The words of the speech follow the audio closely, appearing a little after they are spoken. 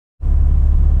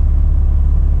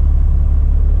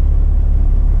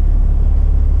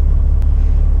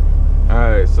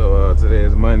Today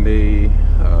is Monday,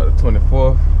 the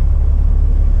 24th.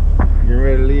 Getting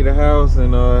ready to leave the house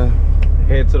and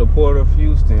head to the port of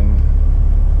Houston.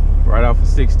 Right off of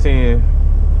 610.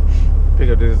 Pick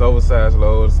up this oversized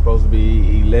load. It's supposed to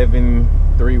be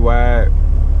 11.3 wide,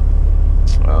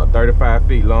 35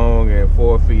 feet long and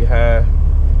 4 feet high.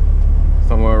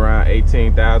 Somewhere around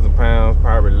 18,000 pounds,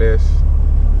 probably less.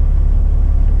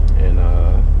 And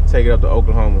take it up to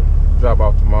Oklahoma. Drop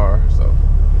off tomorrow. So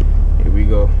here we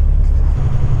go.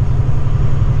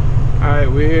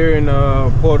 Alright, we're here in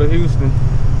Port of Houston.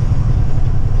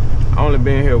 I only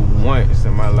been here once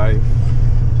in my life.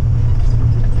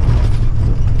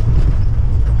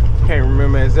 Can't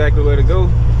remember exactly where to go,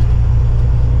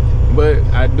 but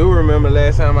I do remember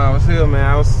last time I was here, man.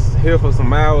 I was here for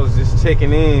some hours just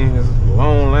checking in. It's a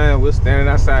long line. We're standing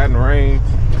outside in the rain,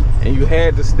 and you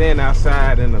had to stand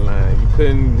outside in the line. You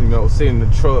couldn't, you know, sit in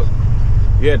the truck.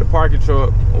 You had to park your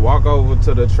truck, walk over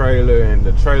to the trailer, and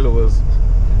the trailer was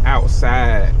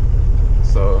outside.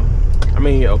 So, I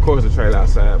mean, of course the trailer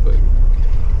outside, but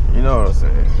you know what I'm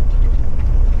saying.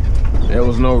 There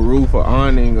was no roof or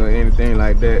awning or anything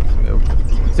like that.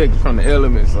 Protected from the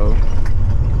elements, so.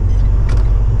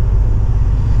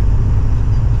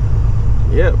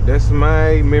 Yep, that's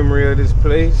my memory of this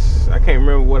place. I can't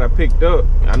remember what I picked up.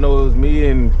 I know it was me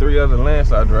and 3 other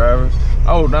landslide drivers.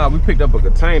 Oh, nah, we picked up a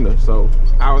container. So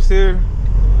I was here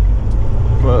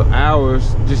for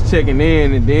hours just checking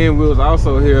in, and then we was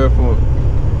also here for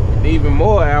even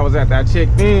more hours after I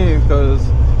checked in because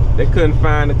they couldn't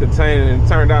find the container, and it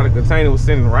turned out the container was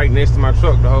sitting right next to my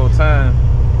truck the whole time.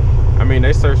 I mean,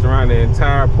 they searched around the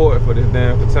entire port for this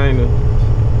damn container.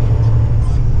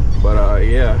 But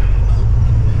yeah,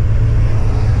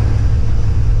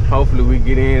 hopefully we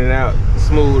get in and out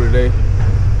smooth today.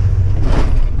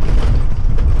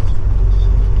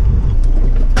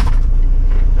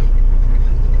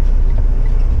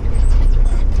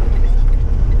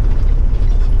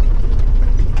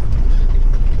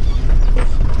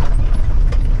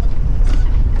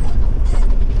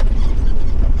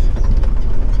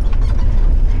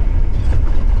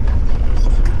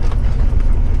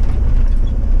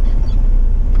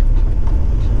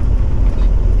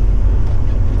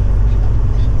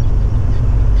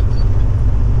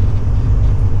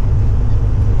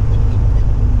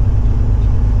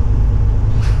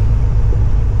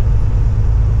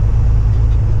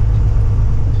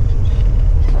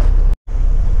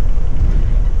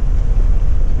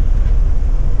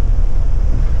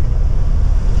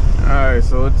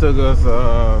 So it took us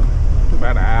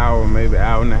about an hour, maybe an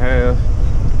hour and a half,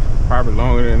 probably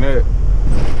longer than that.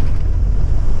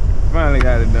 Finally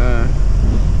got it done.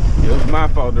 It was my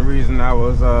fault, the reason I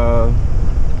was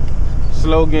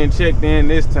slow getting checked in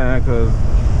this time, because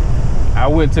I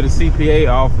went to the CPA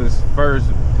office first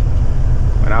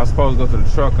when I was supposed to go to the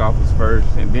truck office first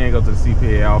and then go to the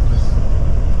CPA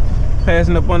office.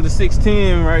 Passing up under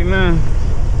 610 right now.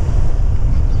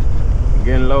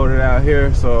 Getting loaded out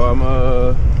here, so I'm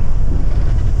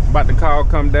about to call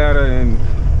Come Data and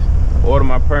order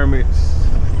my permits.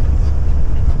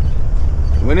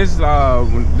 When this load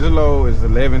is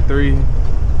 11.3,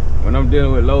 when I'm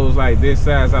dealing with loads like this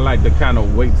size, I like to kind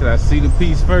of wait till I see the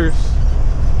piece first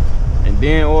and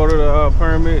then order the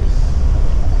permits,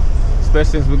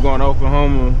 especially since we're going to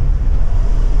Oklahoma.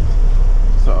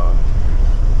 So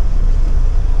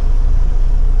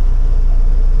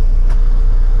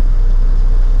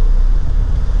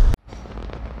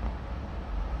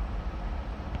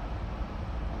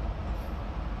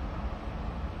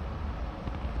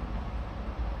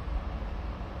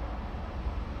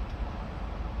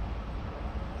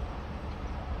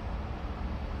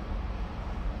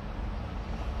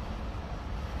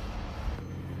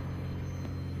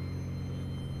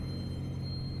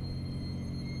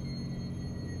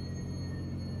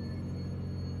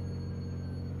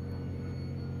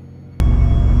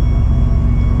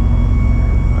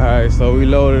alright, so we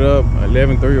loaded up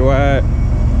 11.3 wide.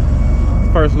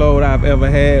 First load I've ever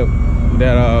had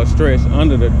that stretched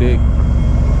under the deck.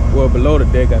 Well, below the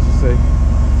deck, I should say.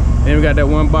 Then we got that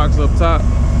one box up top.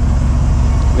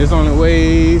 This only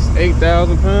weighs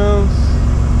 8,000 pounds.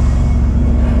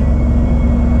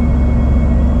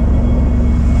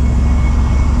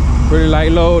 Pretty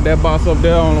light load. That box up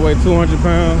there only weighs 200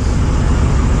 pounds.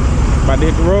 About to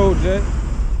hit the road, Jack.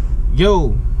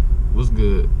 Yo, what's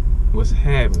good? What's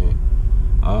happening?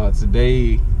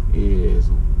 Today is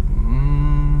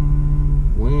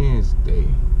Wednesday.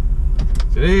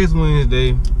 Today is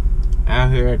Wednesday.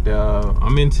 Out here at the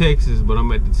I'm in Texas, but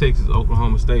I'm at the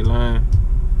Texas-Oklahoma state line.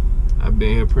 I've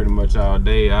been here pretty much all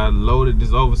day. I loaded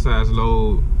this oversized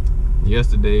load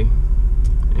yesterday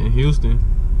in Houston.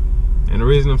 And the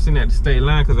reason I'm sitting at the state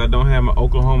line because I don't have my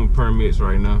Oklahoma permits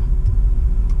right now.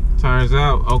 Turns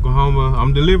out Oklahoma,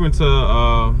 I'm delivering to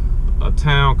a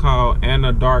town called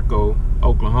Anadarko,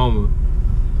 Oklahoma,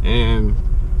 and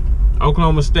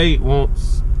Oklahoma State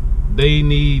they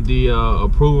need the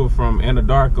approval from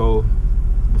Anadarko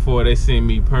before they send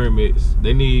me permits.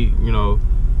 They need, you know,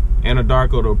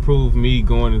 Anadarko to approve me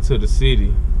going into the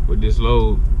city with this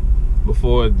load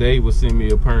before they will send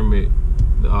me a permit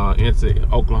into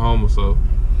Oklahoma. So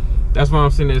that's why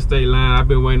I'm sitting at the state line. I've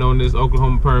been waiting on this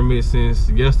Oklahoma permit since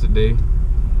yesterday.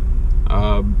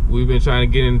 We've been trying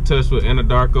to get in touch with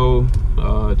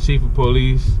Anadarko, chief of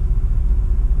police.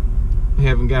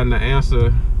 Haven't gotten an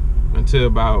answer until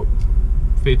about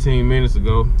 15 minutes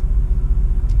ago.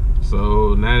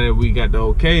 So now that we got the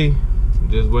okay,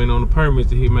 just waiting on the permit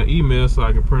to hit my email so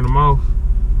I can print them off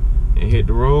and hit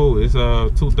the road. It's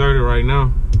 2:30 right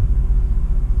now.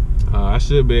 I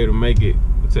should be able to make it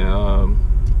to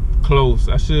close.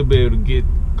 I should be able to get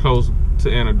close to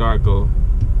Anadarko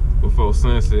before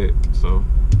sunset. So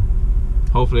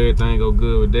hopefully everything go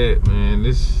good with that, man.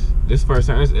 This first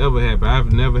time this ever happened.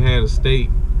 I've never had a state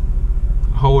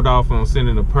hold off on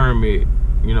sending a permit,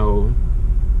 you know,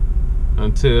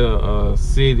 until a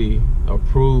city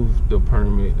approved the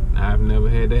permit. I've never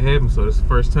had that happen, so it's the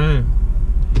first time.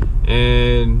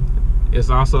 And it's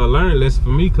also a learning lesson for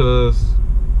me, because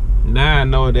now I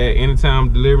know that anytime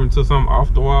I'm delivering to some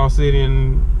off the wall city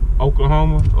in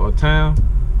Oklahoma or town,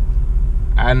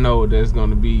 I know there's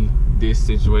gonna be this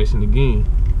situation again.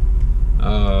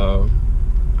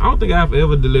 I don't think I've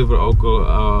ever delivered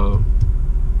an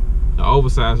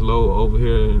oversized load over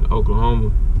here in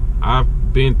Oklahoma. I've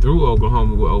been through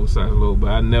Oklahoma with oversized load,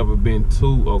 but I've never been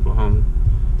to Oklahoma.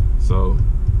 So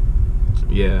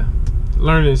yeah,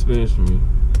 learning experience for me.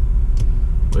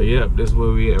 But yep, that's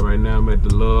where we at right now. I'm at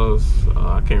the Loves.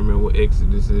 I can't remember what exit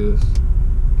this is,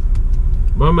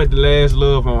 but I'm at the last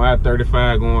Love on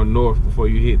I-35 going north before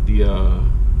you hit the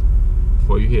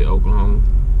Oklahoma.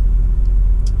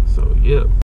 So yep.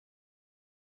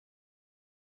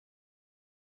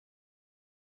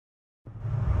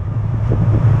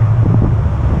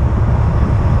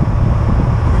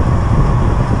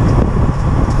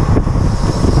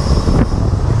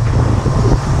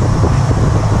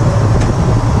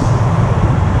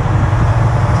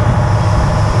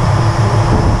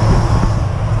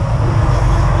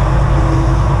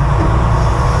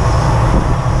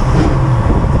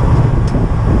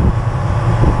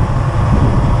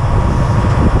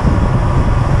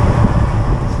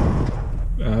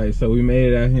 So we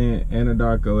made it out here in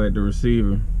Anadarko at the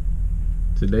receiver.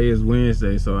 Today is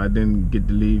Wednesday, so I didn't get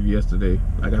to leave yesterday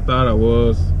like I thought I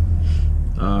was.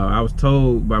 I was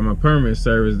told by my permit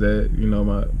service that, you know,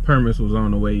 my permits was on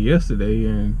the way yesterday,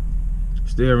 and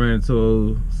still ran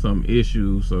into some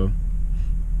issues. So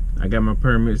I got my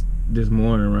permits this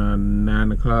morning around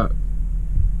 9 o'clock,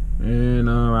 and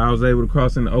I was able to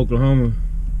cross into Oklahoma,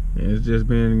 and it's just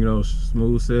been, you know,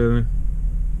 smooth sailing.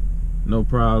 No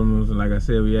problems. And like I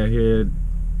said, we out here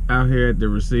at the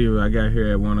receiver. I got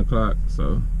here at 1 o'clock,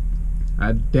 so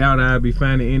I doubt I'll be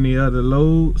finding any other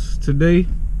loads today.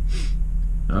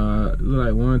 Look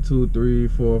like 1, 2, 3,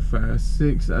 4, 5,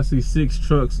 6. I see 6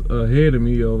 trucks ahead of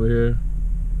me over here,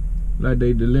 like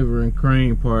they delivering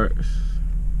crane parts.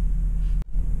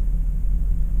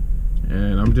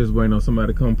 And I'm just waiting on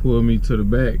somebody to come pull me to the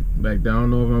back. Like, I don't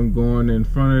know if I'm going in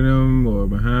front of them or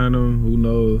behind them. Who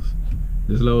knows?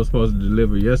 This load was supposed to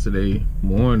deliver yesterday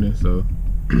morning, so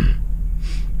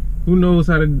who knows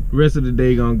how the rest of the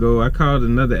day gonna go. I called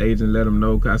another agent, let him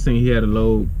know, because I seen he had a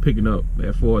load picking up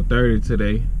at 4:30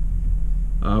 today,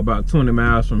 about 20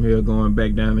 miles from here, going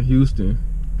back down to Houston.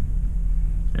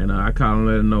 And I called him,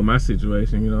 let him know my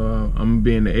situation. You know, I'm gonna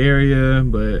be in the area,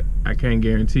 but I can't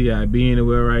guarantee I'll be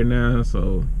anywhere right now.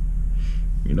 So,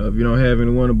 you know, if you don't have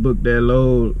anyone to book that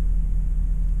load,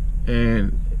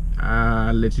 and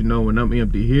I'll let you know when I'm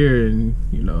empty here, and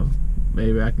you know,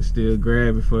 maybe I can still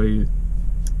grab it for you,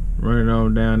 run it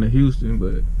on down to Houston.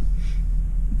 But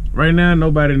right now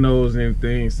nobody knows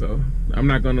anything, so I'm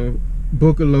not gonna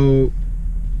book a load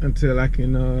until I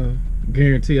can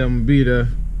guarantee I'm gonna be there.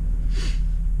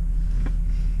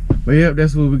 But yep,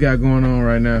 that's what we got going on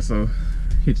right now, so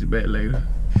hit you back later.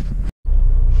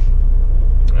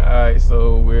 Alright,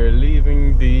 so we're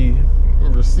leaving the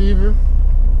receiver.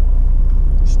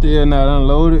 Still not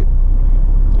unloaded,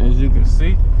 as you can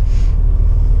see,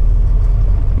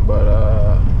 but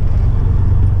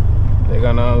they're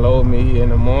gonna unload me in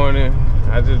the morning.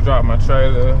 I just dropped my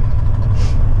trailer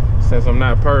since I'm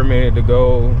not permitted to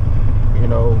go, you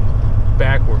know,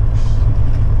 backwards.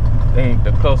 I think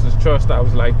the closest truck stop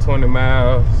was like 20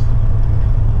 miles,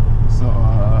 So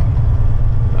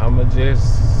I'ma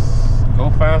just go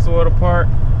find somewhere to park,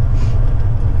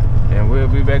 and we'll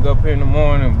be back up here in the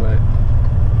morning. But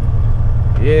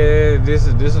yeah, this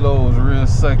load was real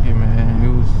sucky, man. It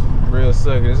was real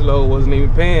sucky. This load wasn't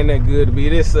even paying that good to be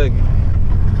this sucky.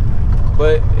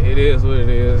 But it is what it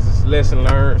is. It's a lesson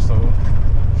learned, so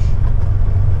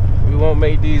we won't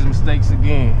make these mistakes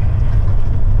again.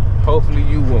 Hopefully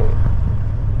you won't.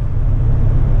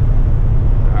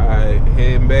 Alright,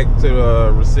 heading back to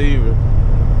the receiver.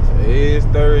 So it is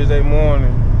Thursday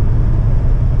morning.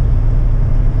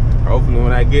 Hopefully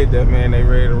when I get there, man, they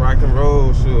ready to rock and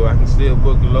roll. Sure, I can still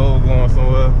book a load going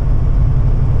somewhere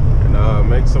and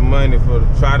make some money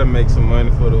try to make some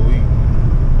money for the week.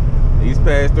 These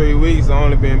past 3 weeks, I've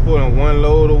only been pulling one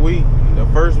load a week. The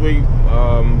first week,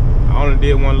 I only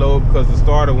did one load because the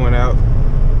starter went out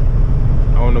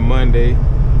on the Monday.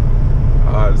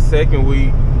 The second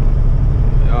week,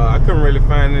 I couldn't really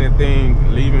find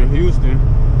anything leaving Houston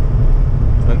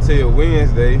until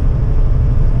Wednesday.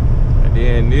 And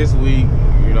then this week,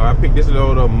 you know, I picked this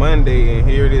load up Monday, and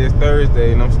here it is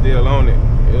Thursday, and I'm still on it.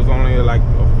 It was only like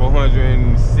a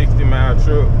 460-mile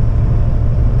trip.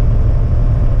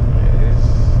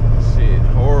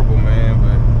 Horrible, man,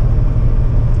 but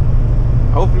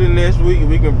hopefully next week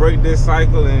we can break this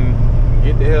cycle and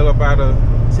get the hell up out of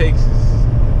Texas.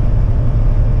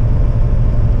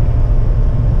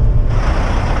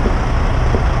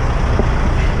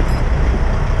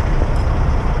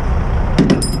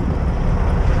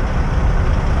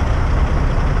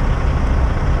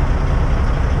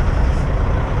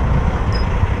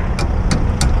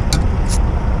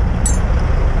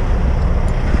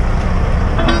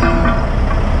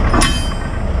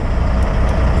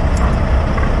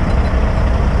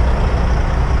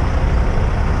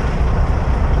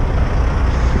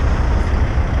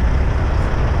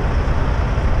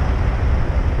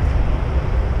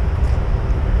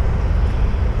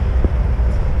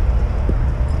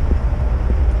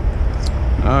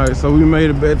 Alright, so we made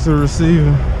it back to the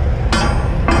receiver.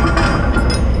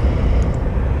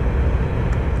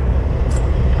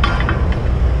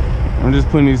 I'm just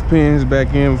putting these pins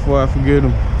back in before I forget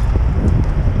them.